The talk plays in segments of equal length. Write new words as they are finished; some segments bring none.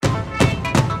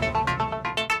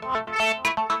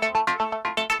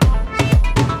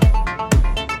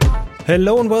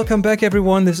Hello and welcome back,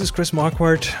 everyone. This is Chris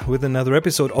Marquardt with another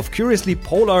episode of Curiously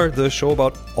Polar, the show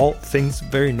about all things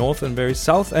very north and very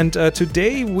south. And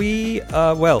today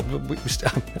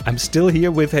I'm still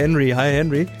here with Henry. Hi,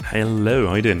 Henry. Hello,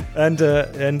 how you doing? And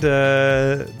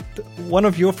one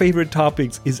of your favorite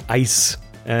topics is ice.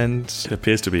 And it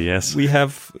appears to be, yes. We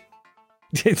have,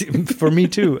 for me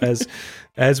too,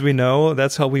 as we know,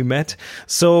 that's how we met.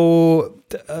 So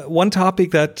one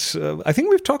topic that I think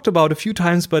we've talked about a few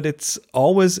times, but it's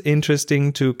always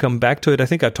interesting to come back to it. I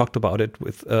think I talked about it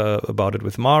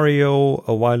with Mario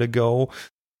a while ago,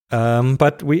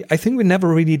 but I think we never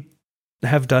really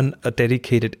have done a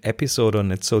dedicated episode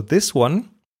on it. So this one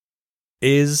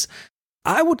is,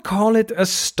 I would call it a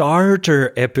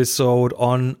starter episode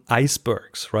on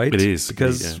icebergs, right? It is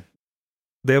because. Yeah.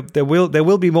 There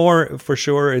will be more for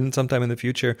sure in sometime in the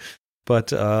future,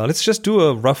 but let's just do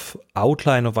a rough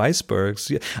outline of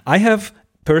icebergs. I have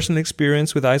personal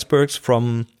experience with icebergs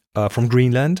from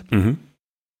Greenland,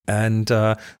 and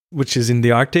which is in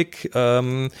the Arctic.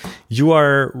 You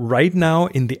are right now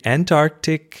in the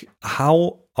Antarctic.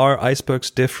 How are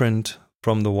icebergs different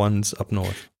from the ones up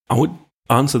north? I would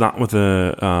answer that with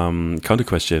a counter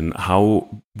question. How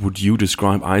would you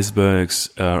describe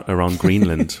icebergs around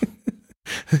Greenland?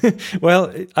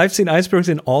 Well, I've seen icebergs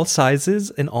in all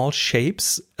sizes, in all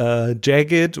shapes,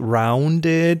 jagged,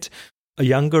 rounded,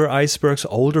 younger icebergs,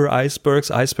 older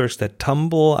icebergs, icebergs that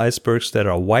tumble, icebergs that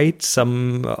are white.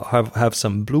 Some have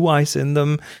some blue ice in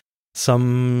them.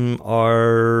 Some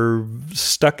are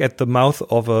stuck at the mouth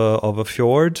of a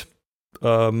fjord.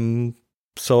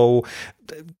 So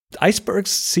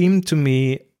icebergs seem to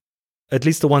me, at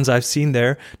least the ones I've seen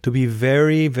there, to be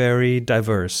very, very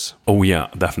diverse. Oh yeah,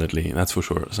 definitely. That's for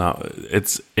sure. So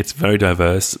it's very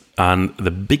diverse. And the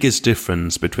biggest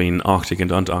difference between Arctic and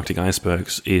Antarctic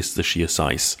icebergs is the sheer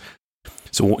size.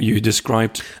 So what you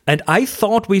described... And I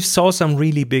thought we saw some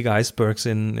really big icebergs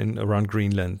in around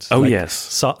Greenland. Oh, like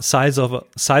yes. Size of a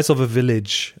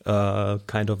village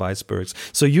kind of icebergs.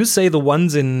 So you say the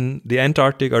ones in the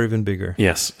Antarctic are even bigger?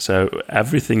 Yes. So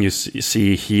everything you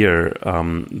see here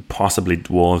possibly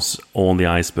dwarfs all the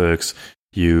icebergs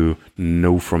you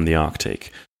know from the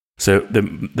Arctic. So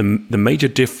the major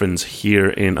difference here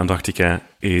in Antarctica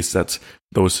is that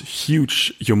those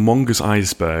huge, humongous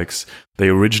icebergs, they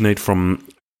originate from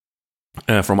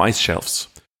ice shelves.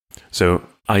 So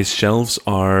ice shelves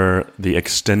are the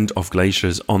extent of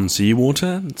glaciers on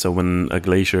seawater. So when a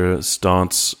glacier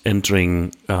starts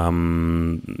entering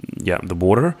the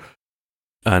water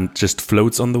and just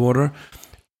floats on the water,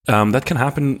 that can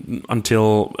happen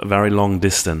until a very long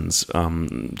distance.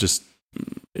 Just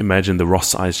imagine the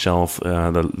Ross Ice Shelf,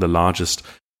 the largest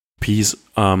piece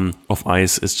of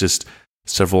ice is just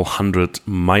several hundred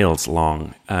miles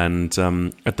long. And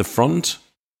at the front,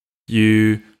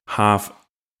 you have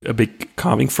a big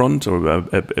carving front or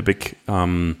a big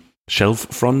shelf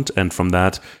front. And from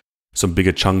that, some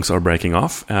bigger chunks are breaking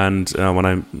off. And when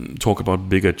I talk about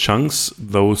bigger chunks,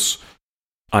 those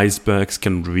icebergs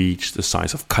can reach the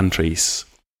size of countries.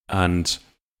 And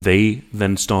they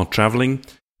then start traveling.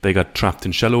 They got trapped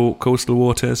in shallow coastal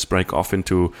waters, break off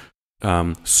into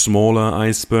smaller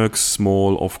icebergs.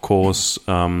 Small, of course,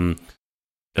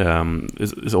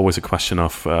 is always a question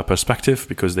of perspective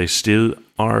because they still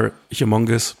are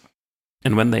humongous.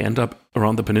 And when they end up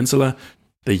around the peninsula,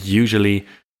 they usually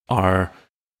are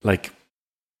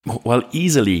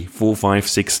easily 4, 5,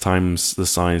 6 times the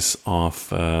size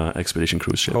of expedition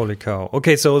cruise ship. Holy cow!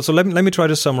 Okay, so let me try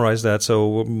to summarize that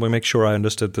so we make sure I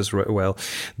understood this well.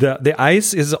 The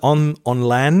ice is on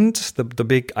land, the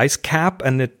big ice cap,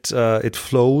 and it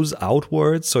flows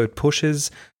outwards, so it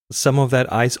pushes some of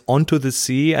that ice onto the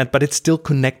sea, but it's still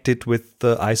connected with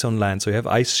the ice on land. So you have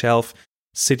ice shelf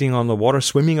sitting on the water,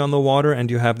 swimming on the water,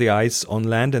 and you have the ice on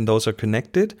land, and those are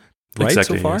connected, right?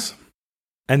 Exactly, so far. Yes.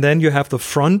 And then you have the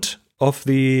front of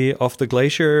the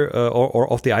glacier or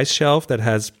of the ice shelf that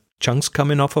has chunks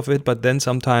coming off of it, but then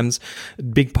sometimes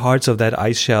big parts of that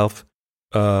ice shelf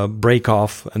break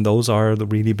off, and those are the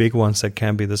really big ones that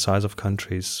can be the size of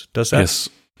countries. Does that? Yes,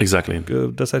 exactly.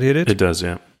 Does that hit it? It does,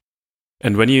 yeah.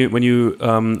 And when you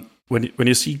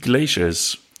see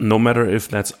glaciers, no matter if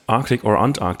that's Arctic or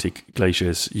Antarctic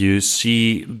glaciers, you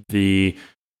see the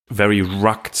very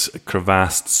rugged,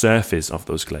 crevassed surface of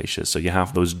those glaciers. So you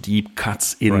have those deep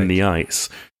cuts in the ice.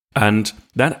 And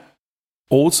that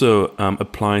also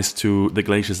applies to the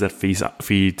glaciers that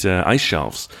feed ice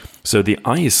shelves. So the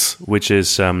ice, which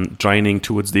is draining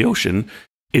towards the ocean,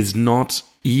 is not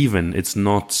even. It's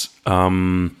not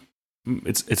a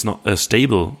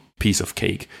stable piece of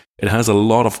cake. It has a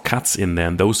lot of cuts in there,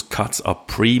 and those cuts are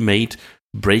pre-made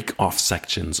break-off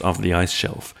sections of the ice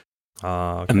shelf.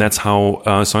 Okay. And that's how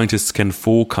scientists can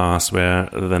forecast where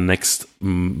the next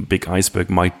big iceberg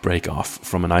might break off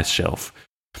from an ice shelf.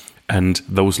 And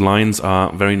those lines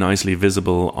are very nicely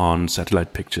visible on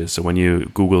satellite pictures. So when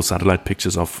you Google satellite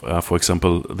pictures of, for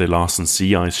example, the Larsen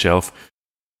C ice shelf,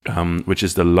 which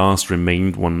is the last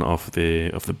remained one of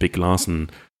the big Larsen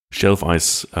shelf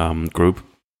ice group,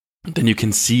 then you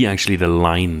can see actually the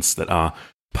lines that are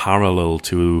parallel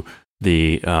to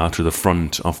the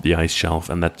front of the ice shelf,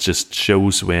 and that just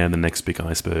shows where the next big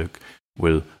iceberg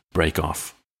will break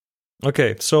off.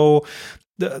 Okay, so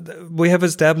we have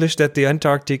established that the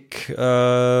Antarctic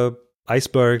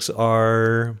icebergs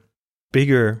are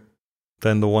bigger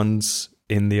than the ones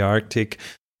in the Arctic.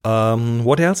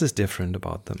 What else is different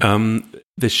about them?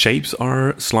 The shapes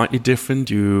are slightly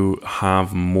different. You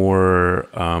have more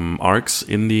arcs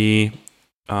in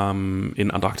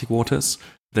Antarctic waters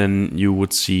than you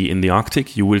would see in the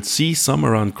Arctic. You will see some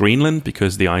around Greenland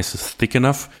because the ice is thick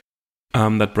enough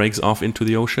that breaks off into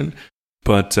the ocean.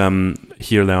 But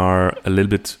here they are a little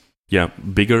bit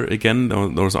bigger again,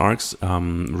 those arcs,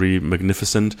 really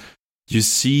magnificent. You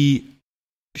see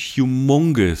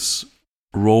humongous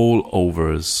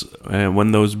rollovers.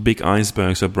 When those big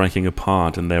icebergs are breaking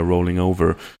apart and they're rolling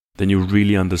over, then you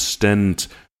really understand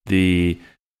the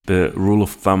rule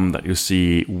of thumb that you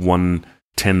see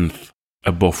 1/10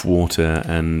 above water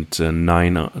and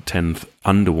 9/10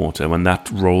 underwater. When that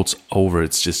rolls over,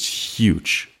 it's just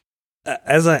huge.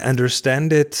 As I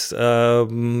understand it,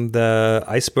 the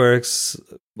icebergs,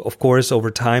 of course, over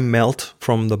time melt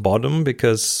from the bottom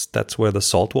because that's where the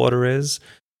salt water is.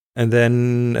 And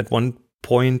then at one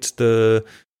point, the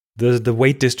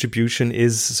weight distribution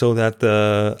is so that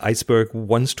the iceberg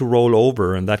wants to roll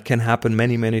over, and that can happen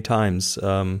many, many times.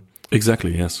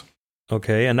 Exactly, yes.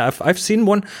 Okay, and I've seen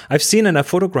and I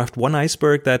photographed one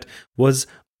iceberg that was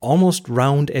almost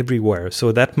round everywhere.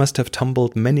 So that must have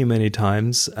tumbled many, many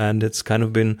times, and it's kind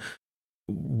of been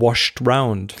washed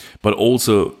round. But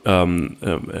also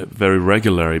very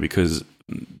regularly, because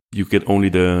you get only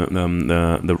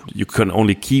you can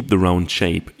only keep the round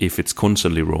shape if it's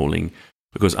constantly rolling,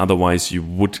 because otherwise you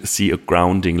would see a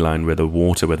grounding line where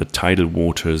the tidal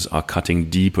waters are cutting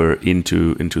deeper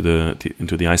into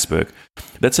the iceberg.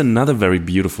 That's another very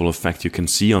beautiful effect you can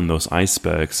see on those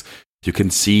icebergs. You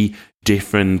can see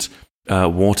different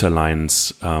water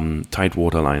lines, tide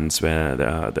water lines, where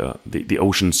the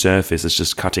ocean surface is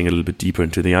just cutting a little bit deeper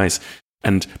into the ice.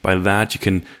 And by that, you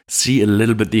can see a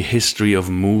little bit the history of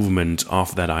movement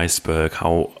of that iceberg,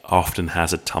 how often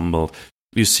has it tumbled.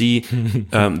 You see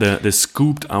the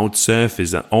scooped out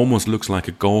surface that almost looks like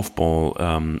a golf ball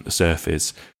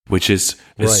surface, which is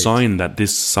a sign that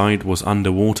this site was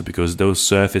underwater, because those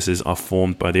surfaces are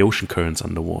formed by the ocean currents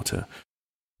underwater.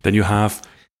 Then you have...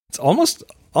 It's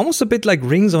almost a bit like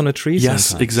rings on a tree. Yes,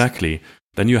 sometimes. Exactly.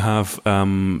 Then you have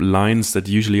lines that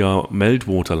usually are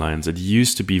meltwater lines that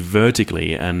used to be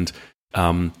vertically, and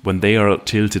when they are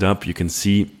tilted up, you can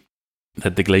see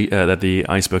that the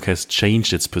iceberg has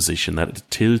changed its position, that it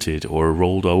tilted or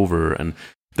rolled over, and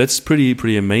that's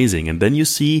pretty amazing. And then you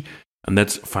see, and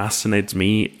that fascinates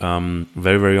me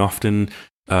very, very often,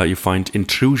 you find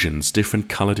intrusions, different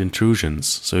colored intrusions.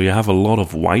 So you have a lot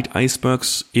of white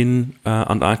icebergs in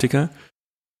Antarctica,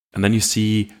 and then you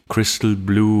see crystal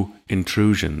blue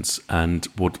intrusions. And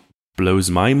what blows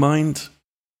my mind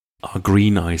are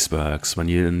green icebergs, when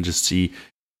you then just see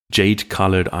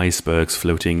jade-colored icebergs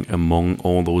floating among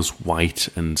all those white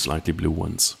and slightly blue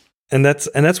ones. And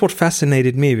that's what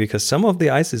fascinated me, because some of the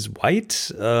ice is white.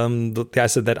 The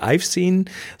ice that I've seen,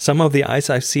 some of the ice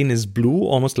I've seen is blue,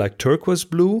 almost like turquoise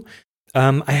blue.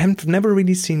 I have never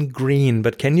really seen green,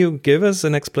 but can you give us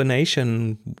an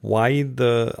explanation why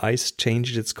the ice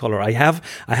changed its color? I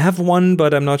have one,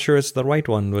 but I'm not sure it's the right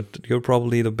one. But you're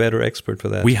probably the better expert for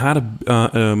that. We had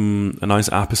a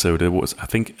nice episode. It was, I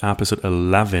think, episode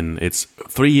 11. It's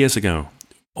 3 years ago.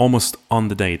 Almost on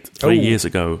the date, 3 years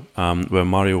ago, where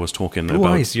Mario was talking blue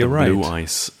about ice, blue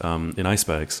ice in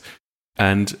icebergs.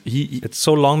 And it's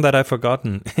so long that I've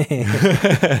forgotten.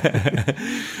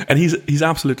 And he's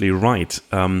absolutely right.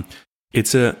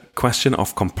 It's a question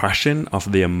of compression, of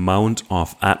the amount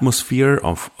of atmosphere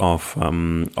of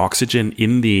oxygen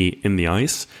in the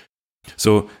ice.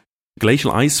 So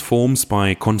glacial ice forms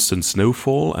by constant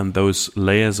snowfall, and those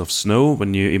layers of snow,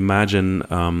 when you imagine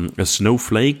a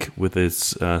snowflake with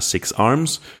its 6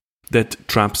 arms, that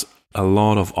traps a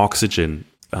lot of oxygen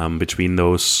between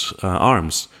those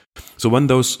arms. So when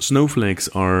those snowflakes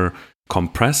are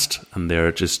compressed and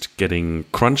they're just getting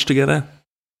crunched together,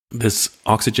 this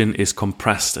oxygen is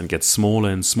compressed and gets smaller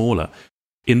and smaller.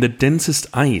 in the densest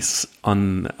ice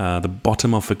on the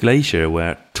bottom of a glacier,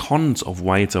 where tons of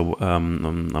whites are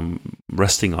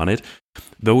resting on it,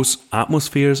 those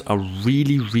atmospheres are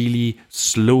really, really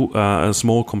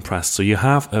small compressed. So you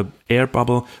have an air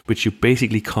bubble which you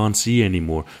basically can't see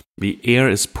anymore. The air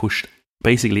is pushed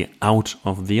basically out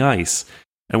of the ice.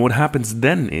 And what happens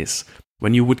then is,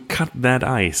 when you would cut that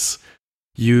ice,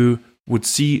 you would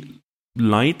see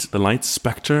light, the light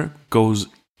spectre goes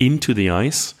into the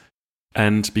ice,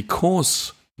 and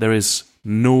because there is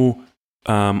no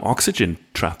oxygen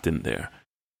trapped in there,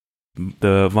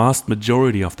 the vast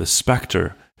majority of the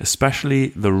spectre, especially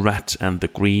the red and the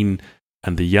green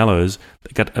and the yellows,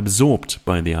 they get absorbed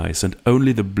by the ice, and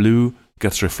only the blue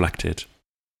gets reflected.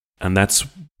 And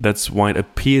that's why it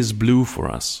appears blue for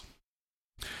us.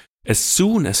 As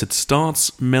soon as it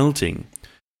starts melting,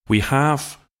 we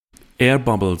have air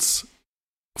bubbles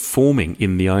forming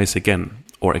in the ice again,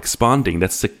 or expanding.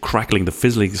 That's the crackling, the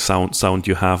fizzling sound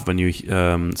you have when you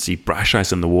see brash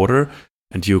ice in the water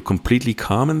and you're completely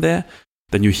calm in there.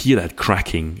 Then you hear that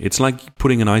cracking. It's like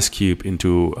putting an ice cube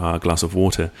into a glass of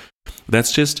water.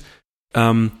 That's just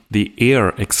the air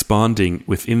expanding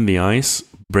within the ice,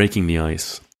 breaking the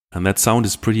ice. And that sound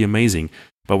is pretty amazing.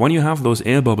 But when you have those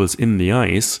air bubbles in the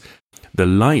ice, the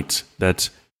light that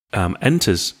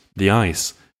enters the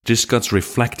ice just gets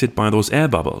reflected by those air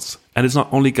bubbles. And it's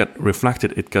not only got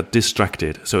reflected, it got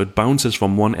distracted. So it bounces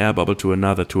from one air bubble to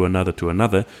another, to another, to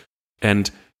another,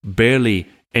 and barely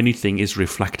anything is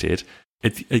reflected.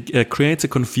 It creates a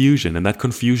confusion, and that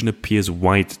confusion appears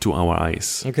white to our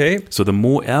eyes. Okay. So the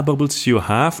more air bubbles you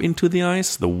have into the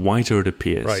ice, the whiter it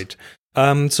appears. Right.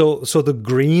 So the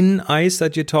green ice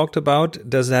that you talked about,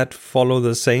 does that follow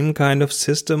the same kind of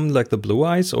system like the blue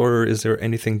ice, or is there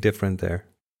anything different there?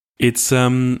 It's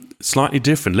slightly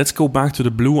different. Let's go back to the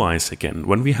blue ice again.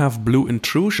 When we have blue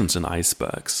intrusions in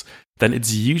icebergs, then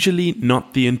it's usually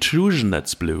not the intrusion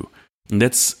that's blue. And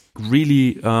that's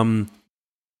really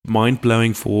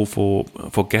mind-blowing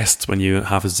for guests when you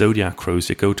have a Zodiac cruise.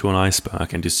 You go to an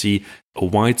iceberg and you see a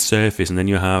white surface, and then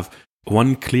you have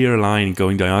one clear line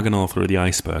going diagonal through the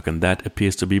iceberg, and that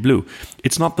appears to be blue.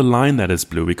 It's not the line that is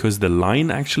blue, because the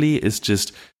line actually is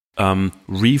just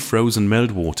refrozen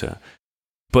meltwater.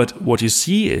 But what you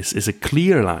see is a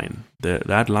clear line.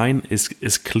 That line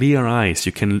is clear ice.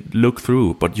 You can look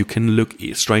through, but you can look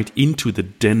straight into the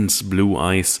dense blue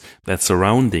ice that's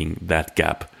surrounding that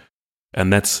gap.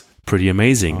 And that's pretty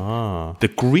amazing.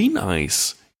 The green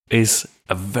ice is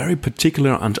a very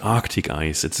particular Antarctic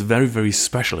ice. It's very, very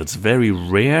special. It's very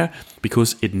rare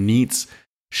because it needs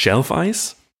shelf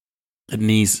ice. It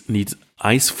needs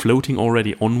ice floating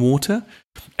already on water.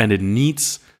 And it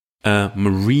needs a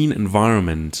marine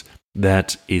environment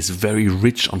that is very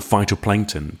rich on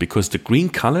phytoplankton, because the green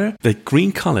color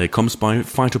comes by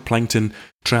phytoplankton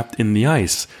trapped in the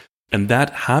ice. And that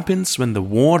happens when the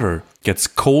water gets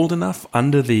cold enough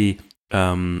under the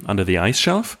ice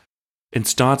shelf and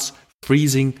starts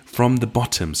freezing from the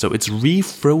bottom. So it's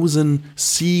refrozen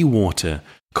seawater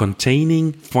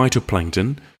containing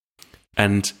phytoplankton,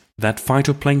 and that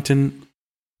phytoplankton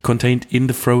contained in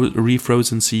the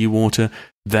refrozen seawater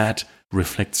that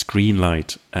reflects green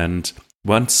light. And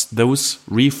once those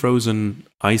refrozen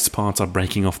ice parts are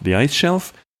breaking off the ice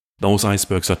shelf, those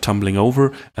icebergs are tumbling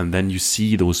over, and then you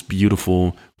see those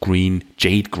beautiful green,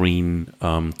 jade green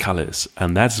colors.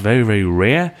 And that's very, very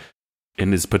rare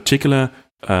in this particular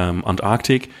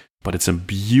Antarctic, but it's a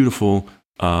beautiful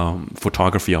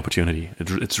photography opportunity.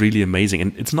 It's really amazing.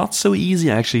 And it's not so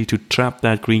easy actually to trap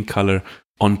that green color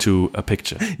onto a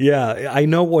picture. Yeah, I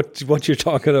know what you're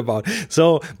talking about.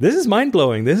 So this is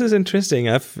mind-blowing. This is interesting.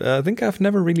 I think I've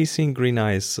never really seen green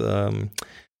ice.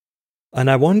 And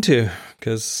I want to,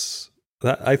 because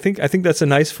I think that's a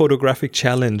nice photographic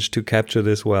challenge to capture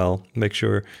this well. Make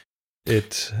sure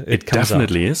it comes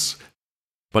definitely out. Is.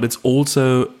 But it's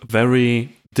also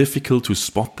very difficult to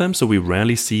spot them. So we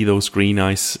rarely see those green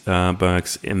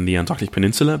icebergs in the Antarctic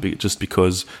Peninsula, just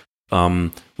because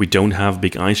we don't have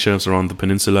big ice shelves around the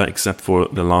peninsula, except for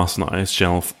the last ice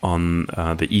shelf on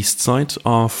the east side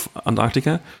of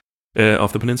Antarctica,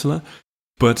 of the peninsula.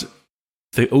 But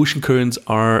the ocean currents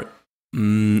are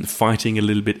fighting a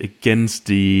little bit against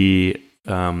the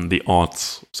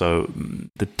odds. So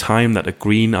the time that a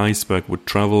green iceberg would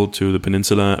travel to the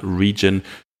peninsula region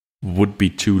would be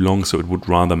too long, so it would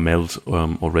rather melt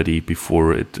already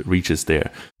before it reaches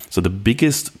there. So the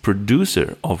biggest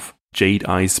producer of jade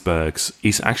icebergs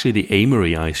is actually the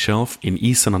Amery ice shelf in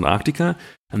eastern Antarctica,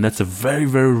 and that's a very,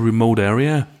 very remote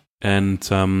area. And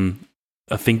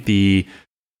I think the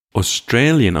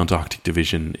Australian Antarctic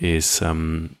Division is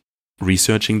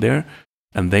researching there,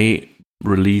 and they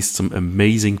released some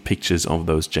amazing pictures of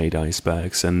those jade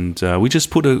icebergs, and we just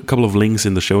put a couple of links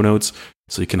in the show notes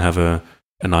so you can have a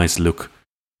nice look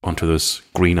onto those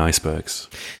green icebergs.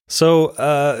 So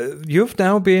you've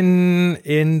now been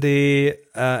in the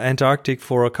Antarctic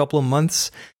for a couple of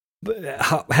months.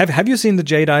 Have you seen the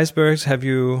jade icebergs? Have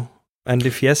you? And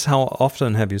if yes, how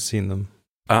often have you seen them?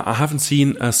 I haven't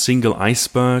seen a single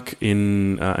iceberg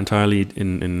entirely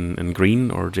in green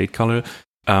or jade color.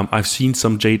 I've seen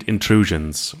some jade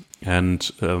intrusions, and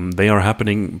they are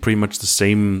happening pretty much the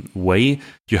same way.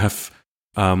 You have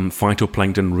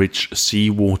phytoplankton-rich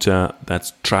seawater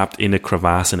that's trapped in a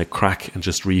crevasse, in a crack, and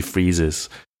just refreezes.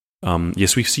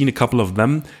 Yes, we've seen a couple of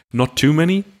them. Not too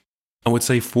many. I would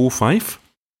say 4 or 5.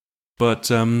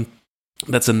 But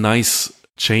that's a nice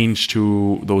change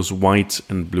to those white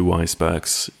and blue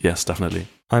icebergs. Yes, definitely.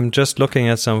 I'm just looking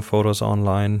at some photos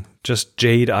online, just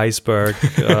jade iceberg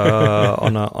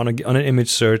on an image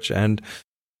search, and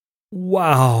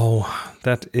wow,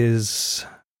 that is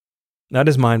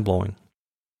mind blowing.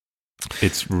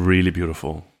 It's really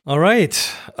beautiful. All right,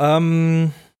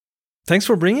 thanks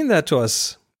for bringing that to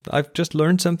us. I've just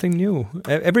learned something new.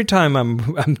 Every time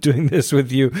I'm doing this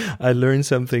with you, I learn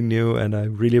something new, and I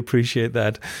really appreciate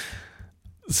that.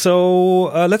 So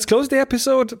let's close the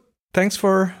episode. Thanks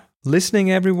for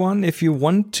listening, everyone. If you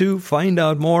want to find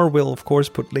out more, we'll of course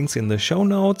put links in the show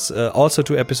notes. Also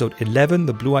to episode 11,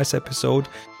 the Blue Ice episode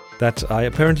that I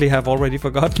apparently have already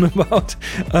forgotten about.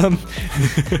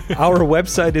 Our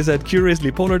website is at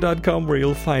curiouslypolar.com, where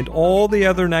you'll find all the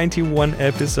other 91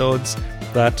 episodes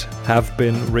that have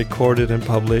been recorded and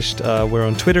published. We're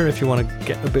on Twitter if you want to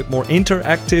get a bit more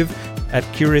interactive at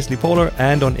curiouslypolar,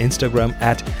 and on Instagram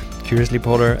at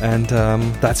curiouslypolar. And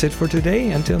that's it for today.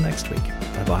 Until next week.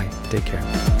 Bye-bye. Take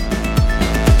care.